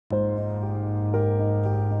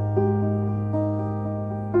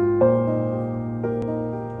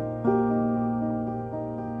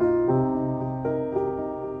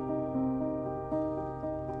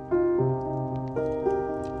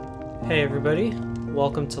everybody,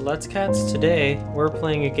 welcome to Let's Cats. Today we're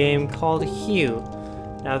playing a game called Hue.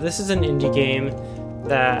 Now this is an indie game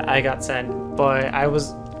that I got sent, but I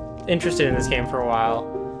was interested in this game for a while.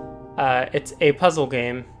 It's a puzzle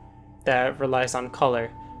game that relies on color.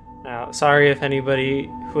 Now, sorry if anybody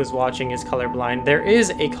who is watching is colorblind. There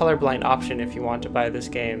is a colorblind option if you want to buy this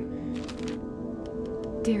game.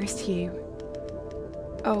 Dearest Hugh,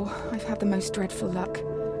 oh, I've had the most dreadful luck.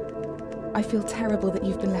 I feel terrible that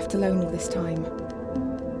you've been left alone all this time.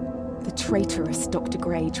 The traitorous Dr.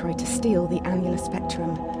 Gray tried to steal the annular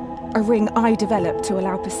spectrum, a ring I developed to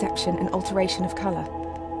allow perception and alteration of colour.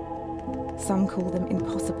 Some call them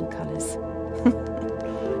impossible colours.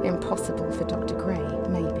 Impossible for Dr. Gray,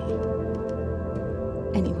 maybe.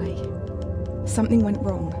 Anyway, something went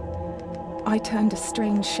wrong. I turned a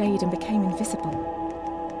strange shade and became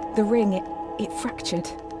invisible. The ring, it fractured,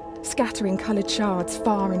 scattering coloured shards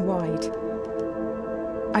far and wide.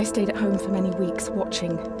 I stayed at home for many weeks,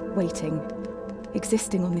 watching, waiting,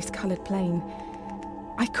 existing on this coloured plane.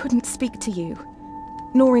 I couldn't speak to you,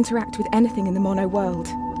 nor interact with anything in the mono world.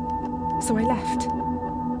 So I left.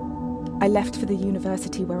 I left for the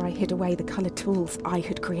university where I hid away the coloured tools I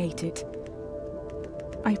had created.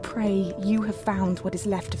 I pray you have found what is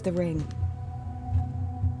left of the ring.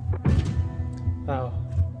 Oh,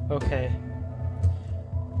 okay.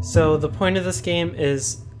 So the point of this game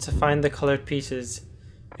is to find the colored pieces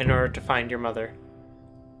in order to find your mother.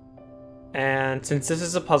 And since this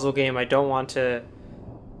is a puzzle game, I don't want to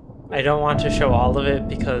show all of it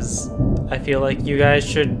because I feel like you guys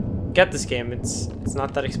should get this game. It's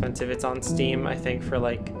not that expensive. It's on Steam, I think, for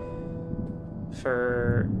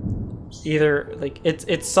either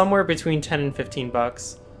it's somewhere between 10 and 15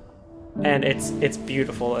 bucks. And it's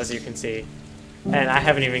beautiful, as you can see. And I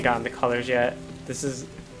haven't even gotten the colors yet.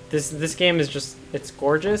 This game is just, it's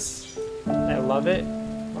gorgeous. I love it.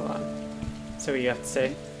 Hold on. So what you have to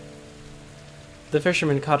say. The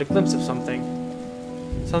fisherman caught a glimpse of something.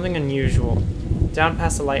 Something unusual. Down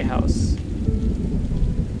past the lighthouse.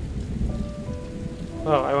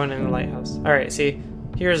 Oh, I went in the lighthouse. Alright, see,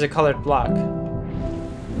 here's a colored block.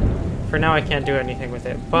 For now I can't do anything with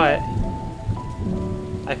it, but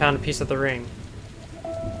I found a piece of the ring.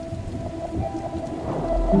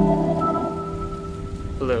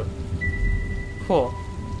 Blue. Cool.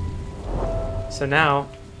 So now,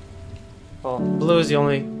 well, blue is the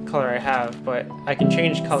only color I have, but I can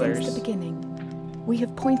change colors. Since the beginning, we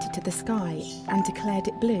have pointed to the sky and declared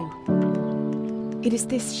it blue. It is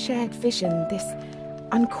this shared vision, this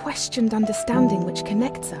unquestioned understanding which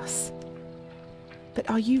connects us. But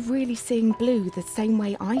are you really seeing blue the same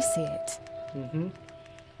way I see it? Mm-hmm.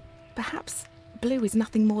 Perhaps blue is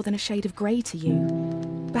nothing more than a shade of grey to you.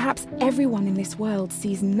 Perhaps everyone in this world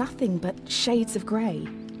sees nothing but shades of grey.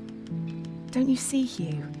 Don't you see,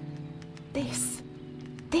 Hugh? This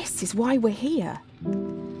is why we're here.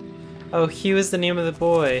 Oh, Hugh is the name of the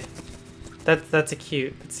boy. That's a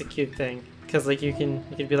cute thing. Because like you can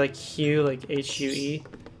be like Hugh, like H-U-E,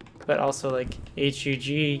 but also like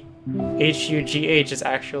H-U-G-H is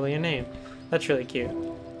actually a name. That's really cute.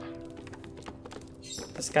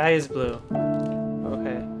 The sky is blue.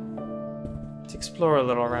 Okay. Let's explore a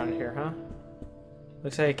little around here, huh?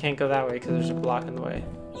 Looks like I can't go that way because there's a block in the way.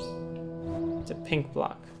 It's a pink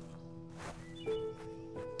block.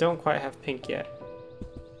 Don't quite have pink yet.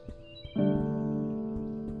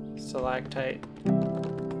 Stalactite.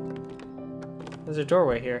 There's a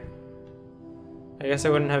doorway here. I guess I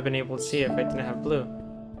wouldn't have been able to see it if I didn't have blue.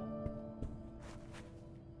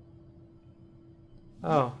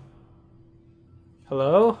 Oh.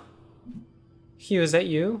 Hello? Hugh, is that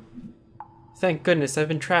you? Thank goodness, I've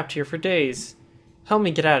been trapped here for days. Help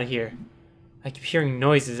me get out of here. I keep hearing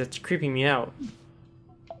noises, it's creeping me out.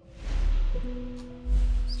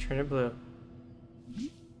 Let's turn it blue.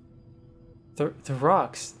 The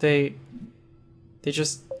rocks, they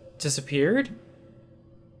just disappeared?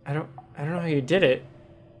 I don't know how you did it.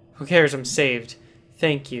 Who cares, I'm saved.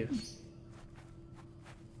 Thank you.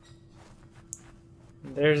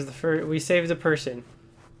 There's the first, we saved a person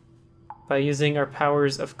by using our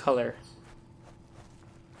powers of color.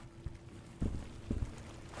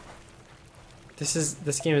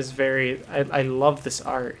 This game is very, I love this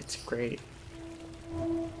art, it's great.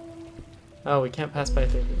 Oh, we can't pass by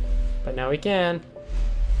 30, but now we can.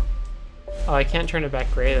 Oh, I can't turn it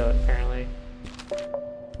back gray though, apparently.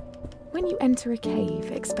 When you enter a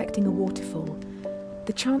cave expecting a waterfall,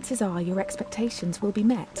 the chances are your expectations will be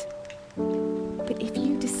met. But if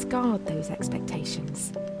you discard those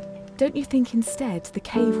expectations, don't you think instead the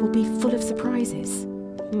cave will be full of surprises?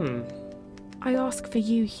 Hmm. I ask for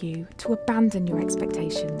you, Hugh, to abandon your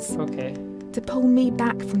expectations. Okay. to pull me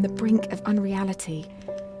back from the brink of unreality.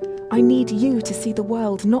 I need you to see the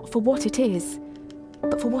world not for what it is,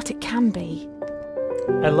 but for what it can be.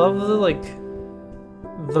 I love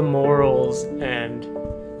the morals and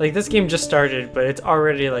like this game just started, but it's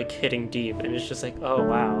already like hitting deep, and it's just like, oh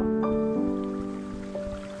wow.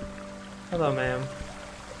 Hello, ma'am.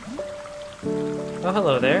 Oh,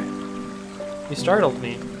 hello there. You startled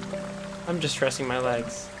me. I'm just stretching my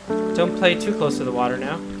legs. Don't play too close to the water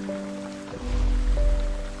now.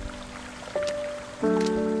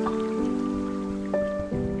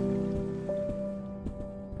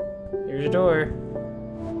 Here's your door.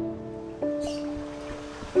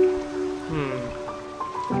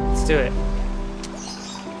 Let's do it.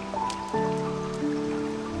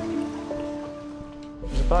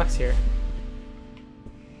 There's a box here.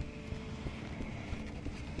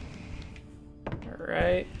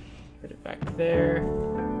 Alright. Put it back there.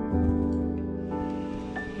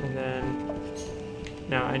 And then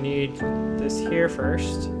now I need this here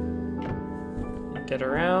first. Get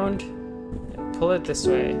around and pull it this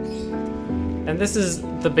way. And this is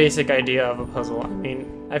the basic idea of a puzzle. I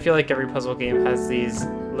mean, I feel like every puzzle game has these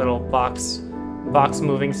little box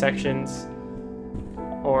moving sections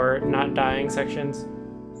or not dying sections.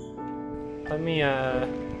 Let me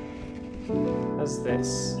how's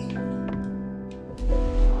this?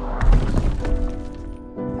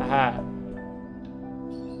 Aha.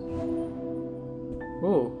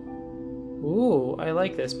 Ooh, I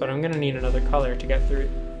like this, but I'm gonna need another color to get through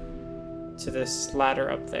to this ladder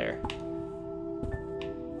up there.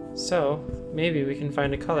 So, maybe we can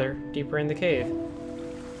find a color deeper in the cave.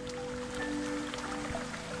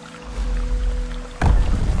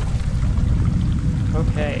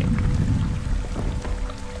 Okay.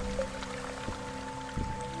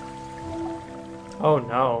 Oh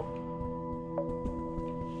no.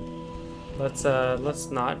 Let's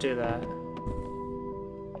not do that.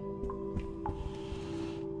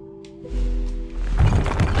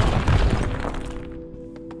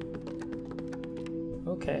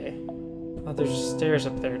 Okay. Oh, there's stairs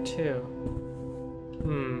up there too.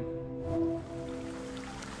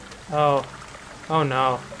 Oh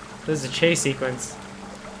no. This is a chase sequence.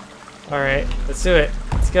 Alright, let's do it.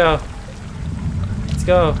 Let's go. Let's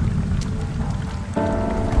go.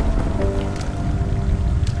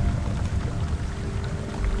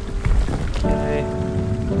 Okay.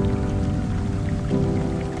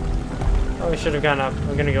 Oh, I should have gone up.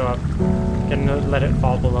 I'm gonna go up. I'm gonna let it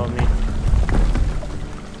fall below me.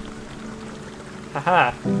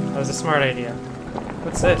 Haha, that was a smart idea.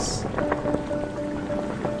 What's this?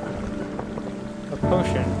 A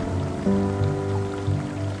potion.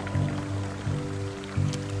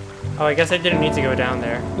 Oh, I guess I didn't need to go down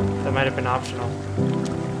there. That might have been optional.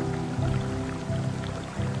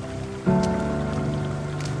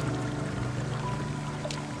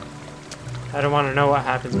 I don't want to know what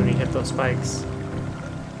happens when you hit those spikes.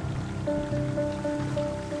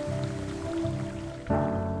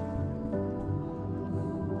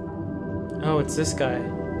 Oh, it's this guy.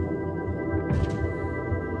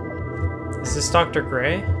 Is this Dr.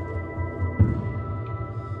 Gray?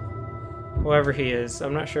 Whoever he is,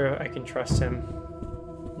 I'm not sure if I can trust him.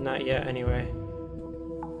 Not yet, anyway.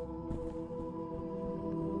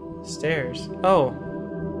 Stairs. Oh.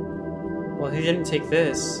 Well, he didn't take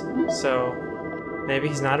this, so maybe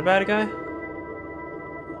he's not a bad guy?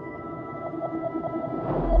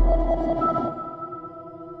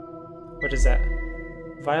 What is that?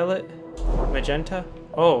 Violet? Magenta?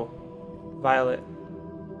 Oh. Violet.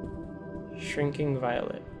 Shrinking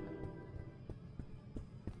violet.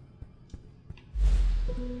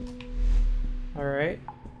 Alright.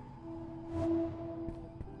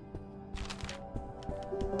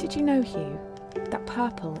 Did you know, Hugh, that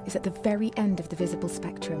purple is at the very end of the visible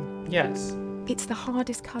spectrum? Yes. It's the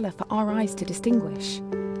hardest colour for our eyes to distinguish.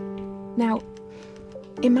 Now,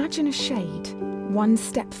 imagine a shade one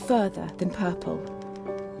step further than purple.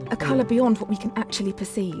 A colour beyond what we can actually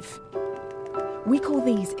perceive. We call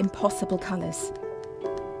these impossible colours.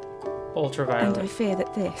 Ultraviolet. And I fear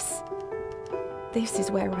that this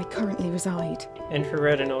is where I currently reside.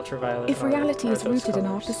 Infrared and ultraviolet. If reality is rooted in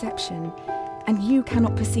our perception, and you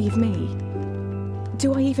cannot perceive me,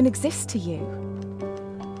 do I even exist to you?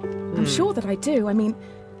 I'm sure that I do. I mean,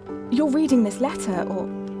 you're reading this letter,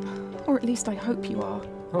 or at least I hope you are.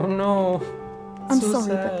 Oh no. I'm so sorry,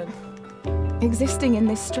 sad. but existing in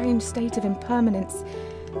this strange state of impermanence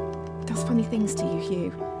does funny things to you,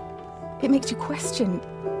 Hugh. It makes you question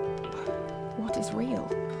what is real.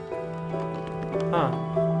 Huh.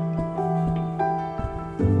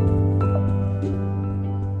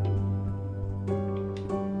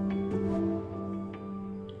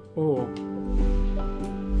 Ooh.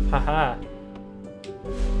 Haha.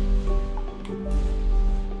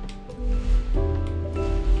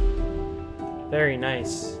 Very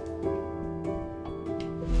nice.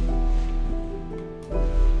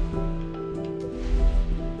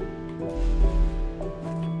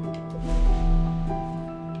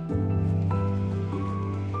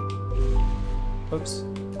 Oops.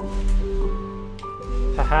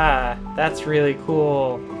 Haha, that's really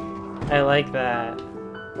cool. I like that.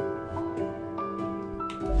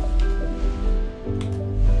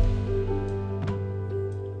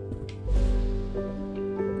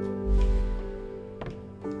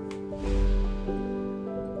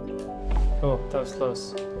 Oh, that was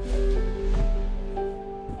close.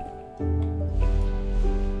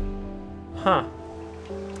 Huh.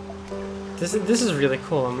 This is really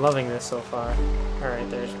cool. I'm loving this so far. Alright,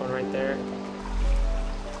 there's one right there.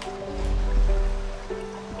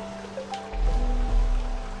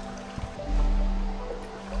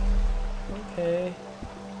 Okay.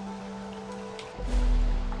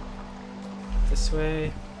 This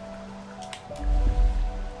way.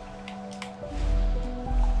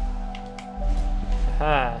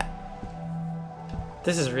 Aha.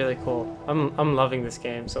 This is really cool. I'm loving this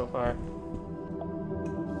game so far.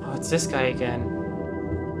 Oh, it's this guy again.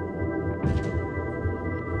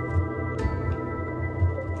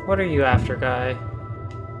 What are you after, guy?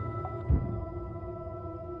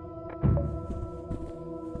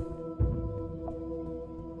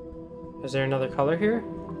 Is there another color here?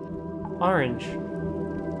 Orange.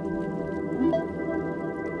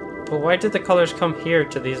 But why did the colors come here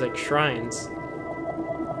to these, like, shrines?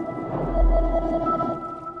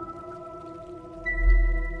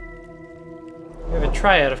 We have a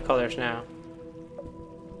triad of colors now.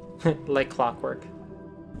 Like clockwork.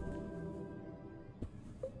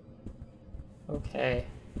 Okay.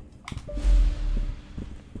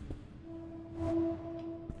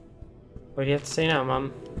 What do you have to say now,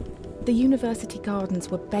 Mum? The university gardens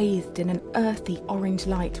were bathed in an earthy orange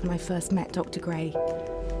light when I first met Dr. Gray.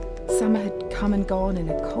 Summer had come and gone, and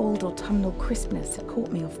a cold autumnal crispness had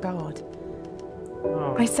caught me off guard.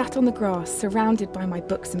 Oh. I sat on the grass, surrounded by my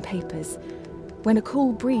books and papers, when a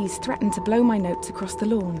cool breeze threatened to blow my notes across the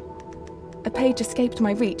lawn. A page escaped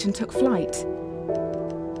my reach and took flight.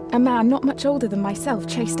 A man not much older than myself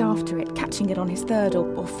chased after it, catching it on his third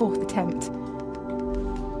or fourth attempt.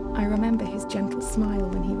 I remember his gentle smile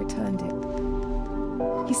when he returned it.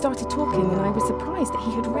 He started talking, and I was surprised that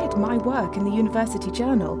he had read my work in the university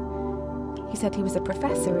journal. He said he was a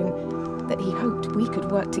professor and that he hoped we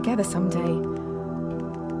could work together someday.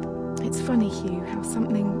 It's funny, Hugh, how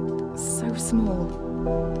something so small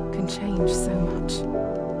can change so much.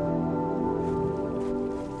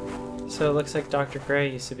 So it looks like Dr. Gray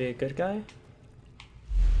used to be a good guy?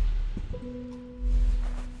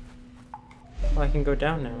 Well, I can go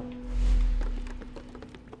down now.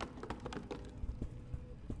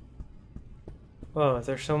 Whoa,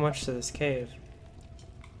 there's so much to this cave.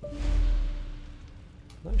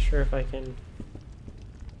 Not sure if I can...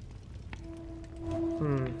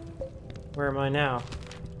 Where am I now?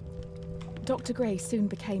 Dr. Gray soon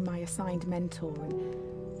became my assigned mentor,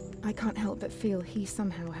 and I can't help but feel he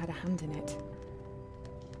somehow had a hand in it.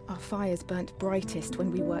 Our fires burnt brightest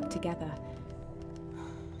when we worked together.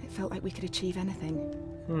 It felt like we could achieve anything.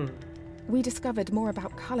 We discovered more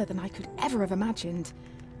about colour than I could ever have imagined.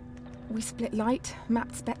 We split light,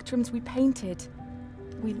 mapped spectrums, we painted.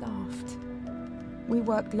 We laughed. We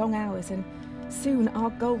worked long hours, and soon our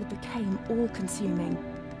goal became all-consuming.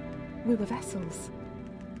 We were vessels.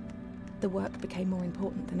 The work became more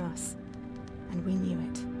important than us, and we knew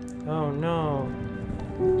it. Oh no.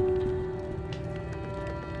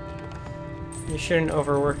 You shouldn't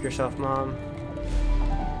overwork yourself, Mom.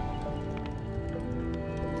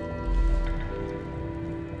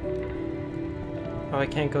 Oh, I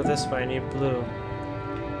can't go this way, I need blue.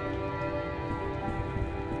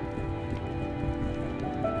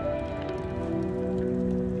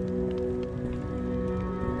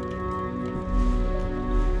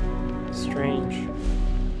 Strange.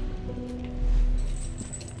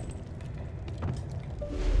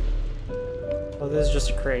 Well, this is just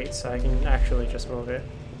a crate, so I can actually just move it.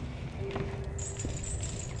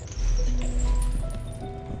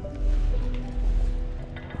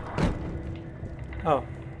 Oh.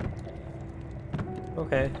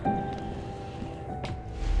 Okay.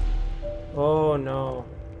 Oh no.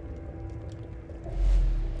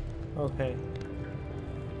 Okay.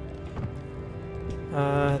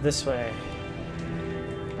 This way.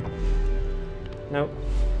 Nope.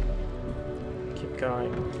 Keep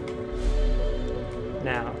going.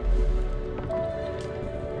 Now.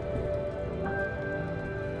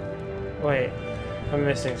 Wait. I'm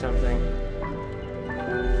missing something.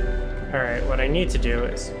 Alright, what I need to do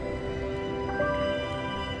is...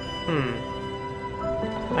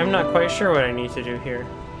 I'm not quite sure what I need to do here.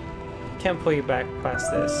 Can't pull you back past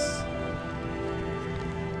this.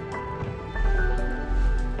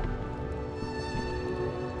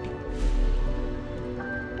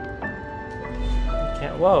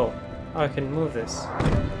 Can't... Whoa! Oh, I can move this.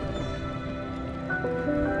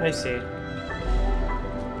 I see.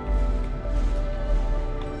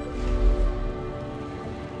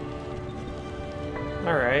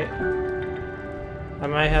 Alright. I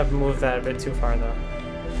might have moved that a bit too far though.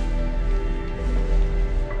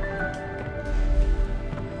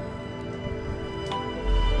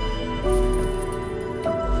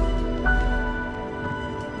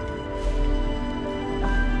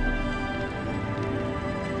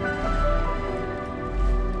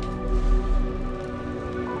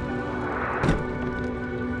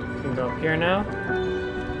 Can go up here now.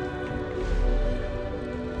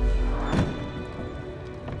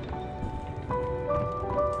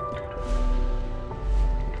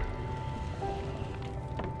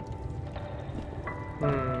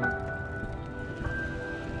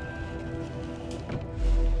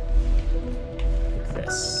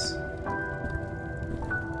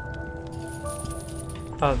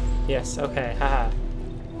 Oh, yes, okay, haha.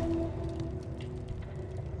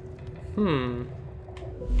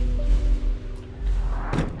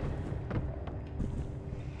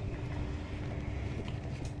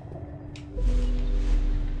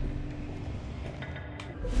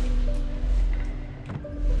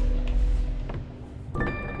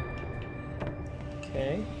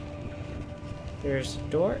 Okay. There's the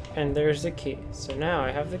door, and there's the key. So now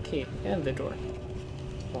I have the key and the door.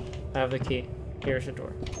 Well, I have the key. Here's the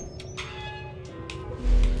door.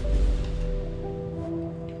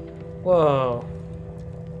 Whoa.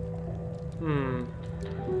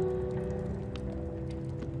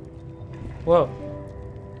 Whoa.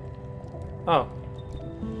 Oh.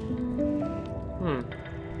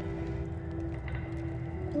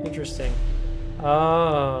 Interesting.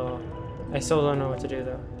 Oh. I still don't know what to do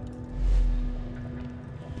though.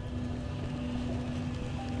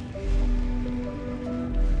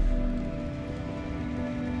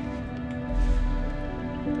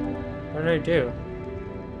 What did I do?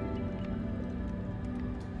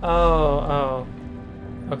 Oh.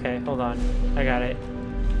 Okay, hold on. I got it.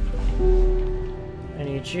 I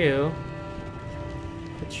need you.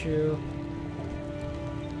 Put you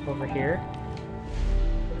over here.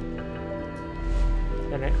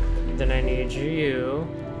 Then I need you.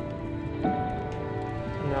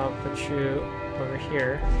 And I'll put you over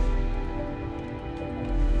here.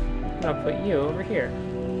 And I'll put you over here.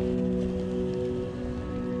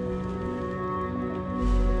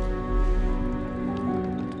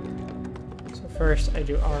 First, I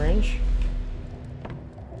do orange,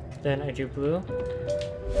 then I do blue,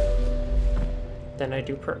 then I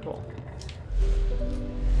do purple,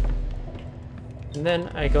 and then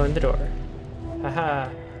I go in the door. Haha!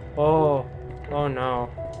 Oh no.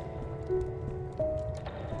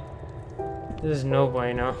 This is no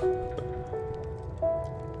bueno.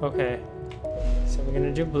 Okay, so we're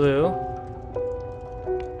gonna do blue,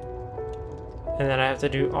 and then I have to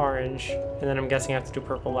do orange, and then I'm guessing I have to do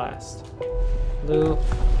purple last. Blue,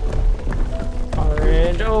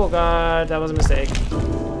 orange, oh god, that was a mistake.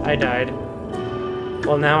 I died.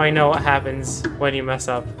 Well, now I know what happens when you mess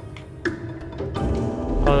up.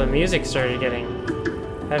 Oh, the music started getting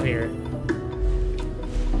heavier.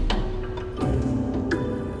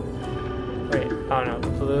 Wait, oh no,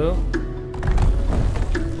 blue,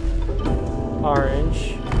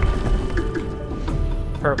 orange,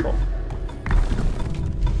 purple,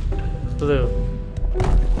 blue,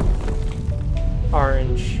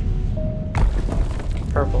 orange,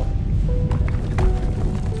 purple,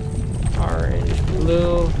 orange,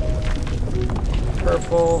 blue,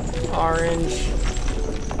 purple, orange,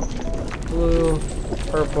 blue,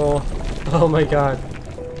 purple. Oh my god.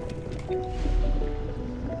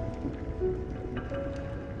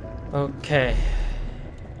 Okay.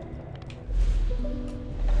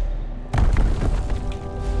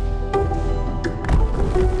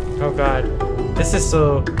 Oh god. This is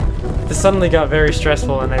so... This suddenly got very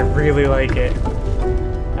stressful and I really like it.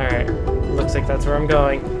 Alright. Looks like that's where I'm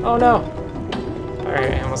going. Oh no!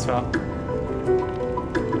 Alright, I almost fell.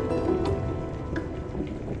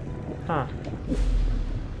 Huh.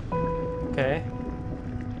 Okay.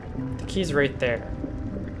 The key's right there.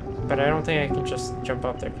 But I don't think I can just jump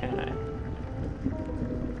up there, can I?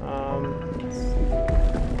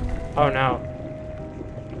 Oh no.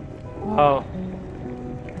 Oh.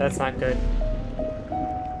 That's not good.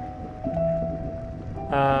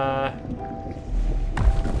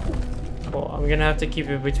 Cool. I'm gonna have to keep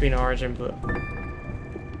it between orange and blue.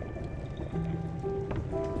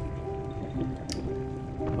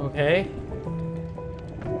 Okay.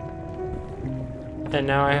 And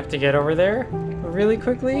now I have to get over there really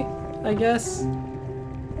quickly, I guess.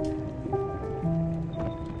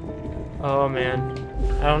 Oh man.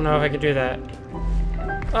 I don't know if I could do that.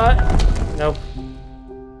 Nope.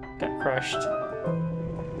 Got crushed.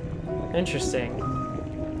 Interesting.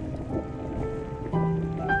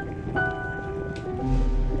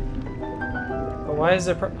 But why is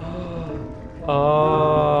there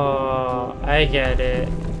Oh, I get it.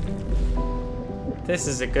 This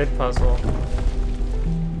is a good puzzle.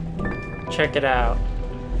 Check it out.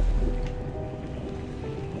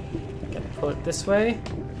 Gotta pull it this way.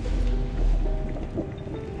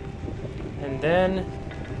 And then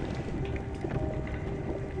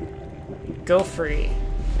go free.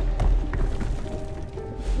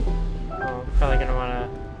 Oh, probably gonna wanna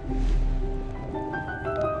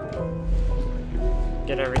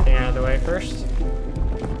get everything out of the way first.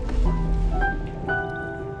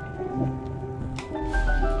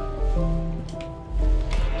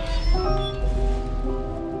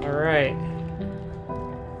 Alright.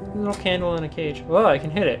 Little candle in a cage. Whoa, I can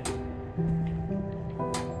hit it.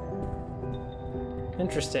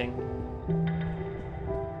 Interesting.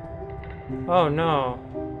 Oh no.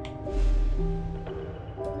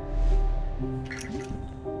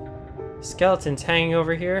 Skeleton's hanging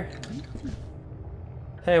over here.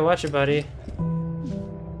 Hey, watch it, buddy.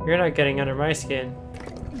 You're not getting under my skin.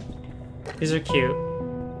 These are cute.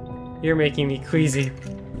 You're making me queasy.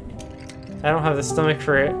 I don't have the stomach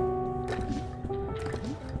for it.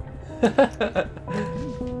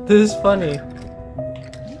 This is funny.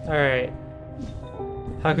 Alright.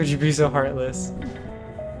 How could you be so heartless?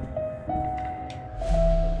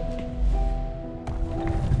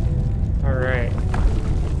 Alright.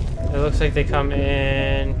 It looks like they come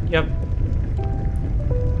in... Yep.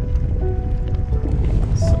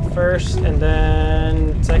 So first, and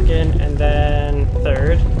then second, and then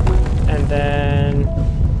third, and then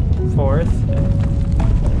fourth,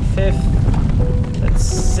 and fifth. That's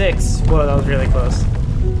 6. Whoa, that was really close.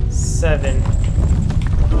 7.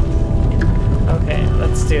 Okay,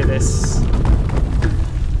 let's do this.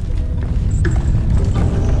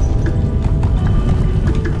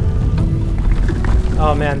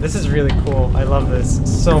 Oh man, this is really cool. I love this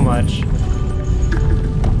so much.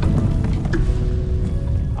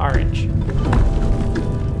 Orange.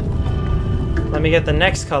 Let me get the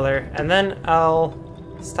next color, and then I'll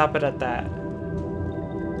stop it at that.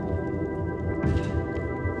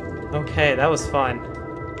 Okay, that was fun.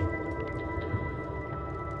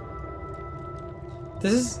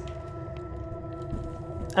 This is...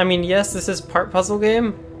 I mean, yes, this is part puzzle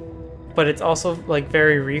game, but it's also like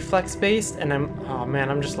very reflex based, and oh man,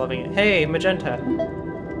 I'm just loving it. Hey, magenta.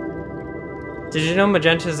 Did you know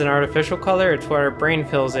magenta is an artificial color? It's what our brain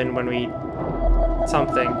fills in when we...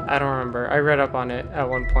 something. I don't remember. I read up on it at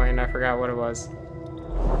one point and I forgot what it was.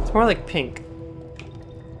 It's more like pink.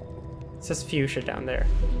 It says fuchsia down there.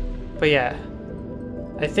 But yeah,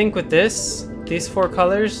 I think with these 4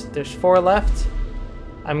 colors, there's 4 left.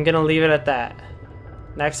 I'm gonna leave it at that.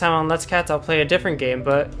 Next time on Let's Cats, I'll play a different game,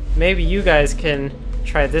 but maybe you guys can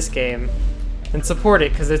try this game and support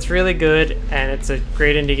it, because it's really good and it's a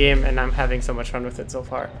great indie game and I'm having so much fun with it so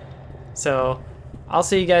far. So I'll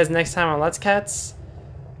see you guys next time on Let's Cats,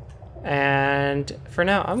 and for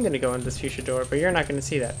now I'm gonna go in this fuchsia door, but you're not gonna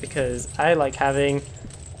see that because I like having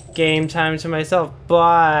game time to myself.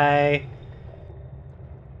 Bye!